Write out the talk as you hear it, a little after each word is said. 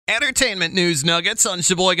Entertainment news nuggets on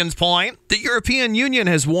Sheboygan's Point. The European Union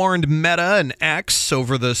has warned Meta and X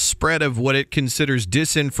over the spread of what it considers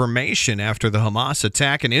disinformation after the Hamas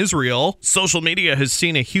attack in Israel. Social media has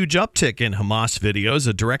seen a huge uptick in Hamas videos,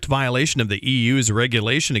 a direct violation of the EU's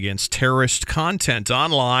regulation against terrorist content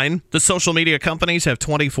online. The social media companies have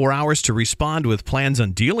 24 hours to respond with plans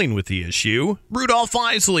on dealing with the issue. Rudolph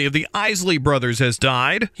Isley of the Isley Brothers has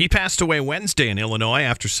died. He passed away Wednesday in Illinois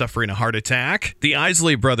after suffering a heart attack. The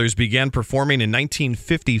Isley Brothers began performing in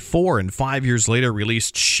 1954 and 5 years later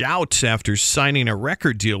released Shout after signing a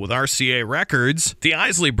record deal with RCA Records. The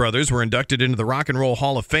Isley Brothers were inducted into the Rock and Roll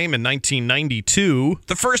Hall of Fame in 1992.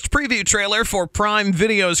 The first preview trailer for Prime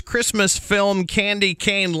Video's Christmas film Candy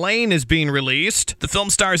Cane Lane is being released. The film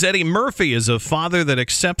stars Eddie Murphy as a father that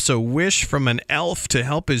accepts a wish from an elf to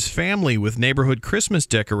help his family with neighborhood Christmas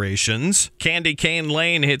decorations. Candy Cane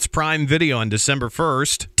Lane hits Prime Video on December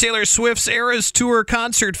 1st. Taylor Swift's Eras Tour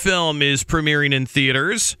concert film is premiering in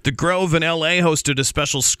theaters. The Grove in LA hosted a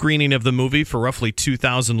special screening of the movie for roughly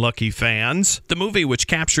 2,000 lucky fans. The movie, which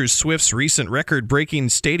captures Swift's recent record-breaking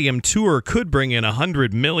stadium tour, could bring in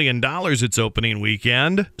 $100 million its opening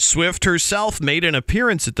weekend. Swift herself made an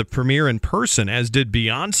appearance at the premiere in person, as did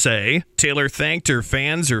Beyoncé. Taylor thanked her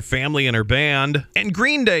fans, her family, and her band. And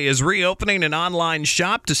Green Day is reopening an online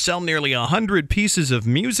shop to sell nearly 100 pieces of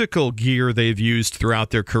musical gear they've used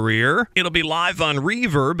throughout their career. It'll be live on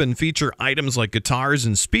Reverb and feature items like guitars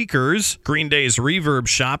and speakers. Green Day's Reverb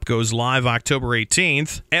shop goes live October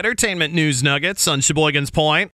 18th. Entertainment news nuggets on Sheboygan's Point.